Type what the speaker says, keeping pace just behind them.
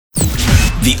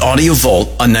The Audio Vault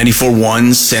on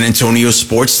 94.1 San Antonio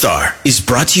Sports Star is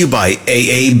brought to you by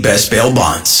AA Best Bail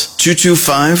Bonds,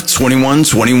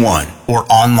 225-2121, or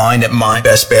online at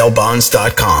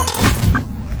mybestbailbonds.com.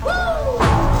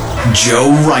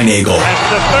 Joe Reinagle. That's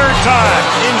the third time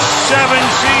in 7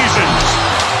 seasons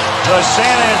the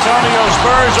San Antonio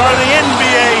Spurs are the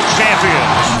NBA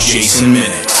champions. Jason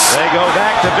Minnick. They go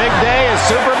back to big day as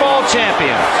Super Bowl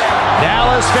champions.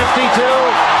 Dallas 52,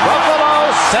 Buffalo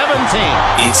 17.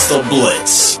 It's the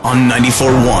Blitz on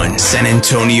 94.1 San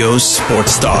Antonio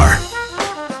Sports Star.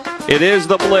 It is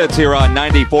the Blitz here on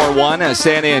 94.1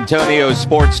 San Antonio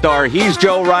Sports Star. He's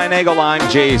Joe Reinagle. I'm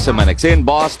Jason Minnick. In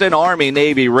Boston,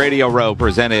 Army-Navy Radio Row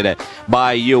presented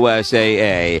by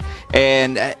USAA.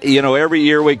 And, every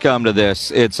year we come to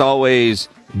this, it's always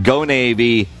go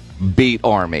Navy, beat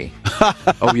Army.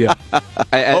 Oh, yeah.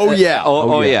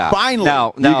 Oh, yeah. Finally,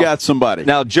 now, you got somebody.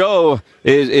 Now, Joe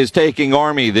is taking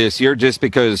Army this year just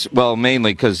because,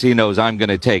 mainly because he knows I'm going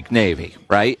to take Navy,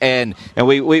 right? And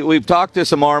we've talked to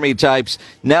some Army types.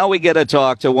 Now we get to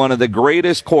talk to one of the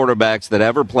greatest quarterbacks that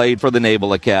ever played for the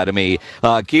Naval Academy.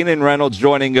 Keenan Reynolds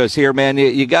joining us here, man.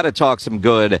 You got to talk some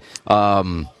good,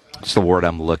 what's the word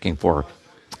I'm looking for?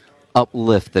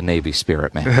 Uplift the Navy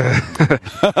spirit, man.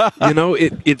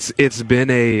 It's been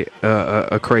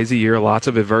a crazy year, lots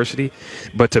of adversity,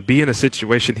 but to be in a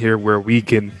situation here where we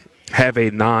can have a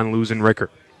non-losing record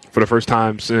for the first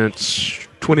time since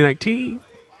 2019,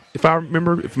 if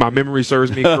my memory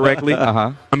serves me correctly.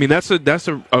 I mean, that's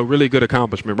a really good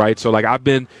accomplishment, right? So I've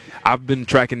been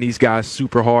tracking these guys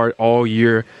super hard all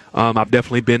year. I've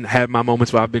definitely had my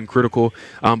moments where I've been critical,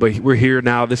 but we're here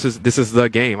now. This is the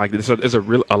game. There's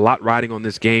a lot riding on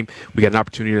this game. We got an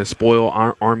opportunity to spoil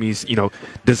our Army's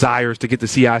desires to get the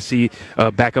CIC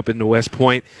back up into West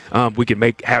Point. We can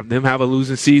have them have a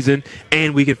losing season,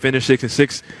 and we can finish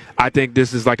 6-6. I think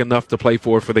this is enough to play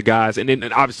for the guys. And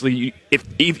then obviously,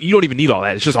 if you don't even need all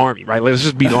that, it's just Army, right? Let's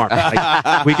just beat Army.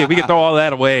 We can throw all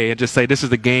that away and just say this is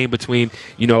the game between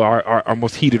our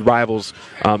most heated rivals,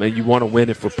 and you want to win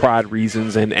it for pride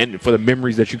reasons and for the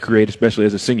memories that you create, especially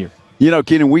as a senior.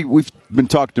 Keenan, we've been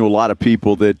talking to a lot of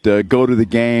people that go to the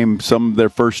game, some their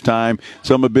first time,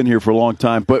 some have been here for a long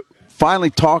time, but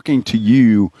finally talking to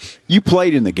you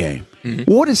played in the game.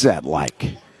 Mm-hmm. What is that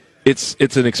like?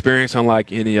 It's an experience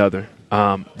unlike any other.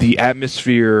 The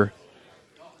atmosphere,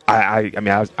 I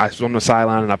was on the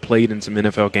sideline and I played in some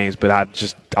NFL games, but I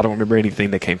don't remember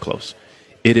anything that came close.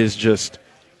 It is just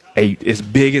as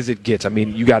big as it gets. I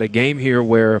mean, you got a game here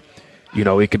where,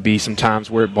 it could be some times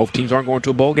where both teams aren't going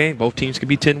to a bowl game. Both teams could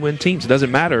be 10-win teams. It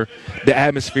doesn't matter. The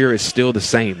atmosphere is still the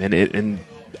same, and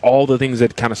all the things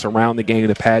that kind of surround the game,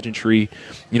 the pageantry,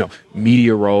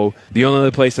 media row. The only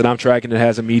other place that I'm tracking that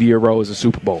has a media row is a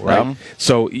Super Bowl, right? Yeah.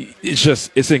 So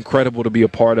it's incredible to be a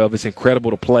part of. It's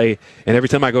incredible to play. And every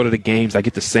time I go to the games, I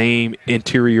get the same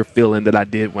interior feeling that I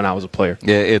did when I was a player.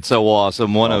 Yeah, it's so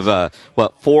awesome. One of,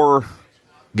 4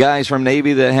 guys from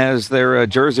Navy that has their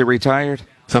jersey retired?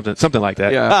 Something like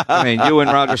that. Yeah, I mean, you and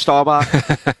Roger Staubach.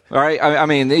 All right, I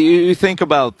mean, you think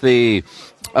about the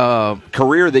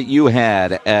career that you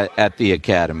had at the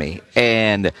academy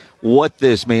and what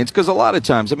this means, because a lot of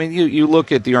times, I mean, you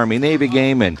look at the Army-Navy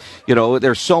game and,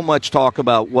 there's so much talk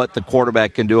about what the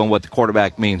quarterback can do and what the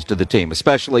quarterback means to the team.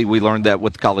 Especially, we learned that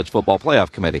with the College Football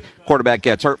Playoff Committee. Quarterback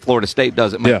gets hurt, Florida State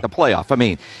doesn't make the playoff. I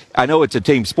mean, I know it's a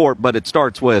team sport, but it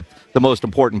starts with the most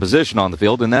important position on the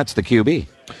field, and that's the QB.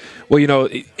 Well,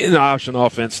 in the option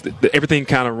offense, everything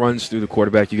kind of runs through the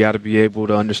quarterback. You got to be able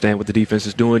to understand what the defense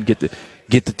is doing, get the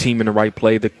team in the right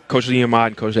play. The Coach Nehemiah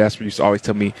and Coach Asper used to always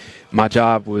tell me my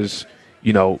job was,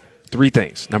 3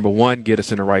 things. Number 1, get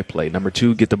us in the right play. Number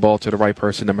 2, get the ball to the right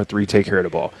person. Number 3, take care of the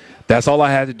ball. That's all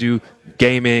I had to do,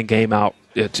 game in, game out,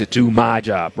 to do my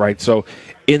job, right? So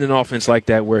in an offense like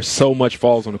that where so much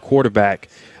falls on the quarterback,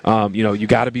 you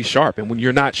got to be sharp. And when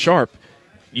you're not sharp,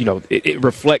 it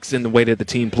reflects in the way that the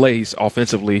team plays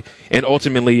offensively. And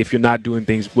ultimately, if you're not doing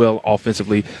things well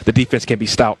offensively, the defense can be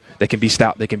stout. They can be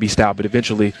stout. But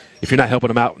eventually, if you're not helping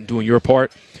them out and doing your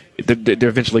part, they're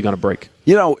eventually going to break.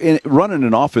 In running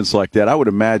an offense like that, I would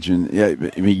imagine,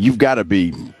 you've got to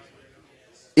be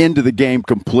into the game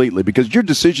completely because your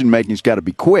decision-making has got to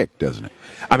be quick, doesn't it?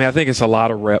 I mean, I think it's a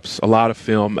lot of reps, a lot of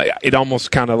film. It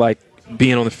almost kind of like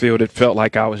being on the field, it felt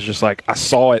like I was just I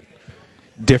saw it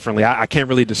differently. I can't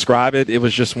really describe it. It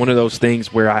was just one of those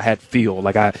things where I had feel.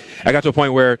 I got to a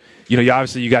point where,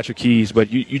 obviously you got your keys, but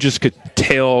you just could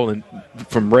tell and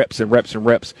from reps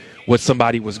what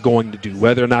somebody was going to do.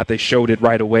 Whether or not they showed it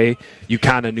right away, you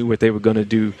kind of knew what they were going to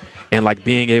do. And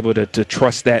being able to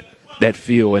trust that that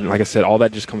feel. And like I said, all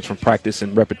that just comes from practice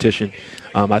and repetition.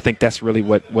 I think that's really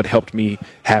what helped me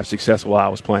have success while I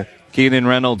was playing. Keenan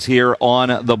Reynolds here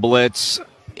on the Blitz.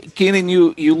 Keenan,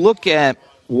 you look at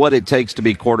what it takes to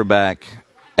be quarterback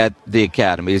at the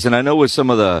academies, and I know with some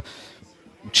of the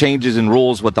changes in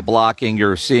rules with the blocking,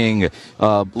 you're seeing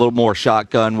a little more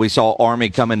shotgun. We saw Army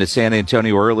come into San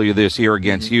Antonio earlier this year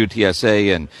against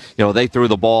UTSA, and they threw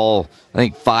the ball, I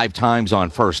think, 5 times on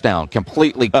first down,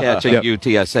 completely catching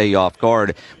UTSA off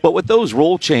guard. But with those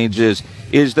rule changes,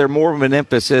 is there more of an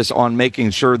emphasis on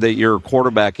making sure that your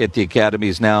quarterback at the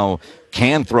academies now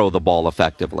can throw the ball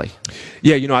effectively?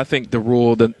 Yeah, I think the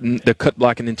rule, the cut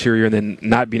blocking interior and then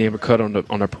not being able to cut on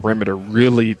the perimeter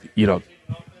really,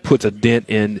 puts a dent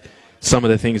in some of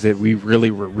the things that we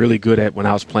really were really good at when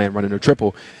I was playing running a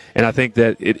triple. And I think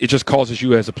that it just causes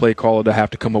you as a play caller to have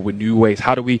to come up with new ways.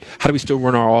 How do we still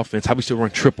run our offense? How do we still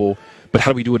run triple? But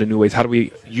how do we do it in new ways? How do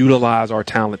we utilize our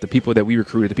talent, the people that we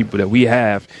recruited, the people that we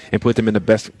have, and put them in the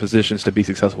best positions to be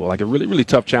successful? Like a really, really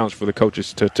tough challenge for the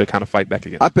coaches to kind of fight back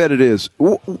against. I bet it is.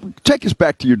 Take us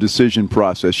back to your decision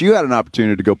process. You had an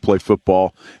opportunity to go play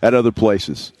football at other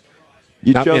places.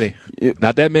 Not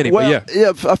that many, well, but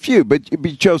yeah. A few, but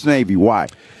you chose Navy. Why?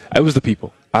 It was the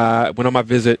people. I went on my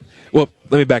visit. Well,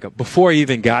 let me back up. Before I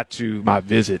even got to my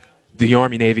visit, the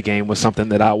Army-Navy game was something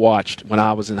that I watched when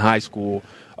I was in high school.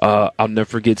 I'll never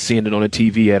forget seeing it on the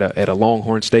TV at a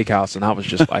Longhorn Steakhouse, and I was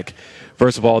just like,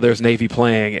 first of all, there's Navy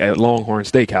playing at Longhorn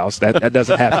Steakhouse. That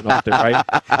doesn't happen often, right?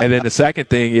 And then the second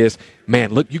thing is,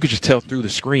 man, look, you could just tell through the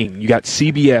screen. You got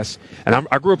CBS, and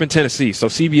I grew up in Tennessee, so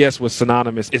CBS was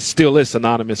synonymous. It still is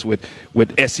synonymous with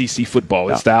SEC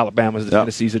football. It's the Alabamas, the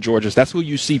Tennessees, the Georgias. That's who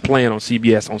you see playing on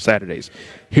CBS on Saturdays.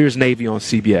 Here's Navy on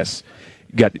CBS.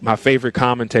 You got my favorite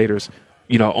commentators,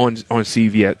 on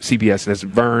CBS, and it's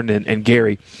Vern and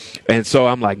Gary. And so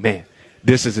I'm like, man,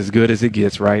 this is as good as it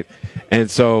gets, right? And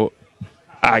so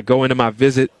I go into my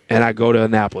visit, and I go to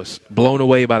Annapolis, blown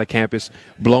away by the campus,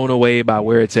 blown away by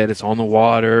where it's at. It's on the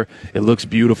water. It looks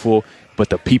beautiful. But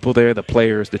the people there, the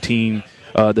players, the team,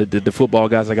 the football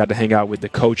guys I got to hang out with, the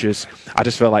coaches, I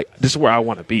just felt like this is where I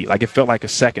want to be. Like, it felt like a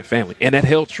second family. And that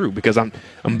held true because I'm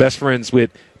best friends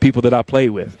with people that I play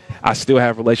with. I still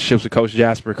have relationships with Coach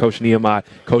Jasper, Coach Nehemiah,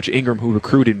 Coach Ingram, who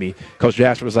recruited me. Coach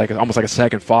Jasper was almost like a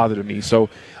second father to me. So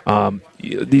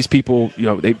these people,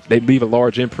 they leave a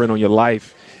large imprint on your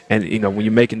life. And, when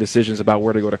you're making decisions about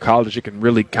where to go to college, it can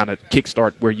really kind of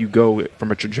kickstart where you go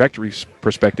from a trajectory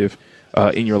perspective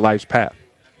in your life's path.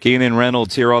 Keenan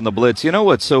Reynolds here on the Blitz. You know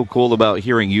what's so cool about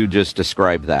hearing you just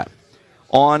describe that?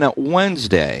 On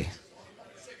Wednesday,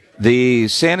 the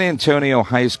San Antonio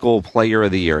High School Player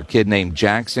of the Year, a kid named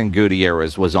Jackson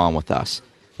Gutierrez, was on with us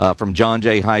from John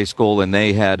Jay High School, and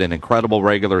they had an incredible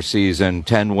regular season,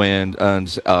 10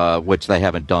 wins, which they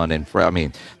haven't done.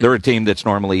 They're a team that's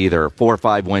normally either 4 or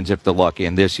 5 wins if they're lucky,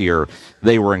 and this year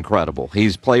they were incredible.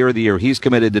 He's Player of the Year. He's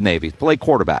committed to Navy. Play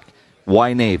quarterback.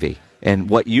 Why Navy?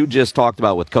 And what you just talked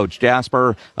about with Coach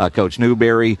Jasper, Coach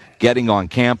Newberry, getting on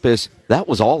campus, that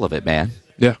was all of it, man.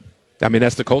 Yeah.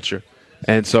 That's the culture.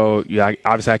 And so,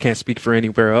 obviously I can't speak for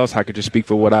anywhere else. I could just speak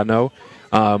for what I know.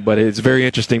 But it's very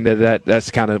interesting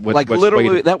that's kind of what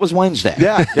literally, that was Wednesday.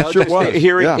 Yeah, it sure was.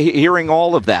 Hearing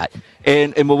all of that.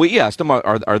 And when we asked him,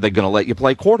 are they going to let you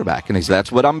play quarterback? And he said,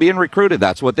 that's what I'm being recruited.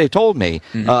 That's what they told me.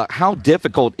 Mm-hmm. How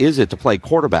difficult is it to play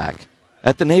quarterback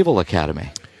at the Naval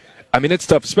Academy? It's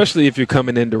tough, especially if you're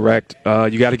coming in direct.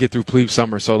 You got to get through plebe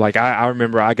summer. So, I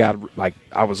remember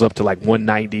I was up to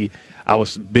 190. I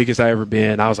was the biggest I ever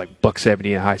been. I was $170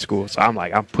 in high school. So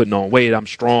I'm putting on weight. I'm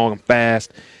strong. I'm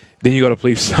fast. Then you go to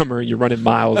plebe summer and you're running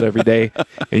miles every day.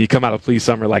 And you come out of plebe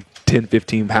summer 10,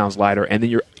 15 pounds lighter. And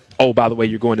then by the way,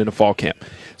 you're going into fall camp.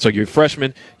 So you're a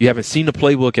freshman. You haven't seen the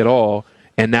playbook at all.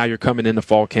 And now you're coming into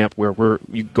fall camp where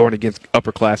you're going against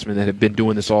upperclassmen that have been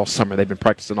doing this all summer. They've been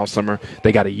practicing all summer.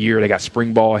 They got a year. They got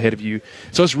spring ball ahead of you.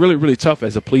 So it's really, really tough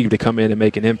as a plebe to come in and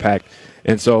make an impact.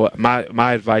 And so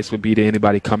my advice would be to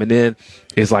anybody coming in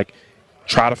is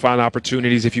try to find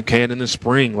opportunities if you can in the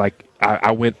spring.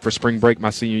 I went for spring break my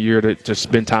senior year to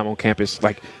spend time on campus.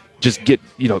 Just get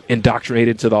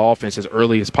indoctrinated to the offense as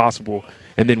early as possible.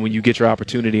 And then when you get your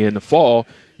opportunity in the fall,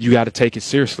 you got to take it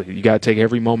seriously. You got to take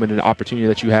every moment and opportunity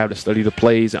that you have to study the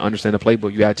plays and understand the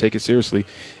playbook. You got to take it seriously.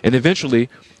 And eventually,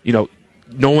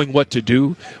 knowing what to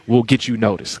do will get you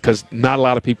noticed because not a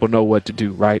lot of people know what to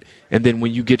do, right? And then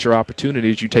when you get your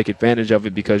opportunities, you take advantage of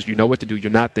it because you know what to do.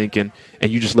 You're not thinking,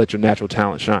 and you just let your natural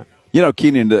talent shine.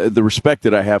 Keenan, the respect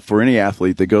that I have for any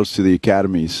athlete that goes to the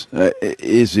academies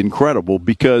is incredible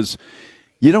because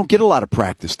you don't get a lot of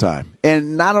practice time.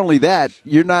 And not only that,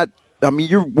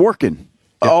 you're working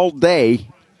all day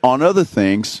on other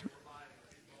things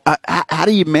How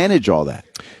do you manage all that?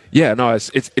 Yeah, no,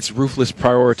 it's ruthless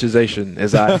prioritization,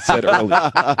 as I said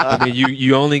earlier. I mean,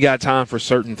 you only got time for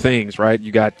certain things, right?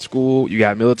 You got school, you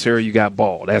got military, you got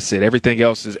ball. That's it. Everything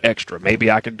else is extra. Maybe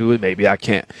I can do it, maybe I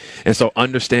can't. And so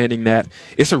understanding that,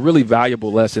 it's a really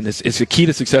valuable lesson. It's a key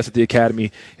to success at the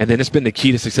academy, and then it's been the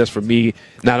key to success for me,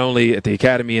 not only at the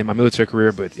academy and my military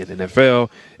career, but in the NFL,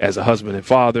 as a husband and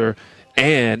father.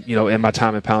 And, in my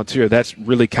time at Palantir, that's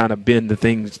really kind of been the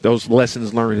things, those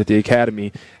lessons learned at the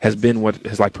academy has been what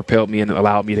has propelled me and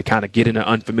allowed me to kind of get in an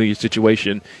unfamiliar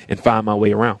situation and find my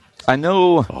way around. I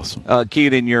know, awesome.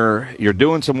 Keenan, you're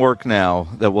doing some work now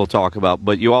that we'll talk about,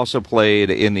 but you also played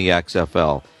in the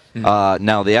XFL.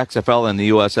 Now the XFL and the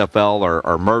USFL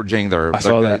are merging. Are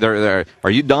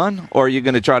you done, or are you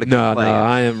going to try to keep playing? No,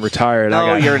 I am retired.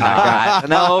 No, you're not.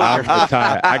 I'm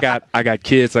retired. I got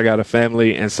kids. I got a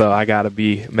family, and so I got to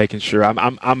be making sure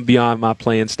I'm beyond my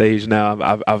playing stage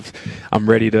now. I'm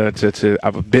ready to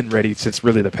I've been ready since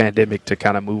really the pandemic to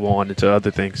kind of move on into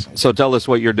other things. So tell us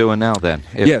what you're doing now, then.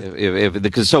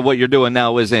 So what you're doing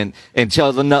now isn't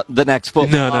until the next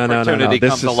football opportunity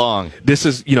comes along. This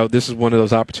is one of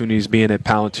those opportunities. Being at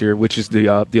Palantir, which is the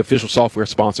official software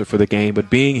sponsor for the game, but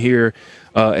being here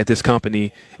at this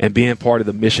company and being part of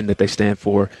the mission that they stand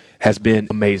for has been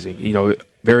amazing.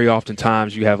 Very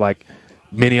oftentimes you have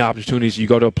many opportunities. You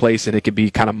go to a place and it can be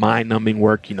kind of mind-numbing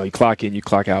work. You clock in, you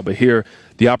clock out. But here,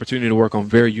 the opportunity to work on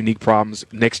very unique problems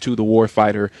next to the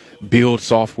warfighter, build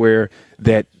software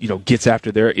that gets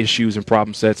after their issues and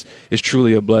problem sets is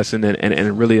truly a blessing and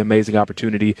a really amazing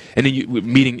opportunity. And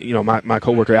then meeting my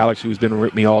coworker Alex, who's been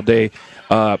with me all day.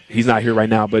 He's not here right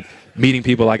now, but meeting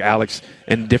people like Alex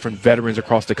and different veterans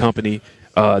across the company.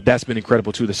 That's been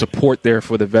incredible too. The support there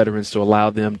for the veterans to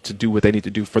allow them to do what they need to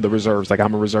do for the reserves.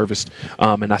 I'm a reservist,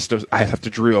 and I have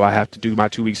to drill. I have to do my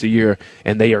 2 weeks a year,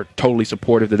 and they are totally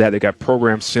supportive of that. They got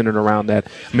programs centered around that.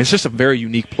 I mean, it's just a very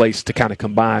unique place to kind of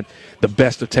combine the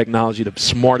best of technology, the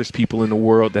smartest people in the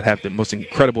world that have the most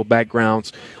incredible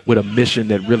backgrounds with a mission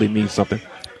that really means something.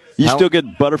 You still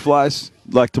get butterflies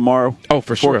tomorrow? Oh,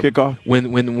 for sure. Kickoff?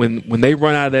 When they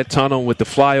run out of that tunnel with the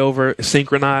flyover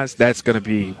synchronized, that's going to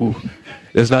be.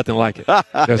 There's nothing like it.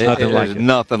 There's nothing like it.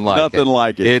 Nothing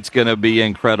like it. It's going to be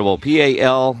incredible.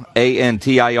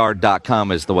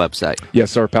 PALANTIR.com is the website. Yes,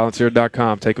 sir.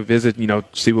 Palantir.com. Take a visit.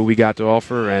 See what we got to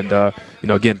offer, and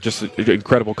again, just an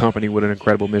incredible company with an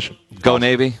incredible mission. Go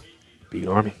Navy. Beat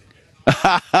Army.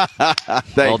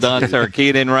 Well done, sir.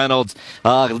 Keenan Reynolds,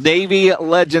 Navy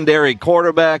legendary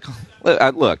quarterback.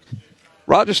 Look,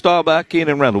 Roger Staubach,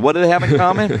 Keenan Reynolds. What do they have in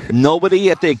common?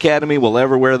 Nobody at the academy will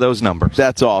ever wear those numbers.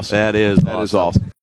 That's awesome. That is awesome.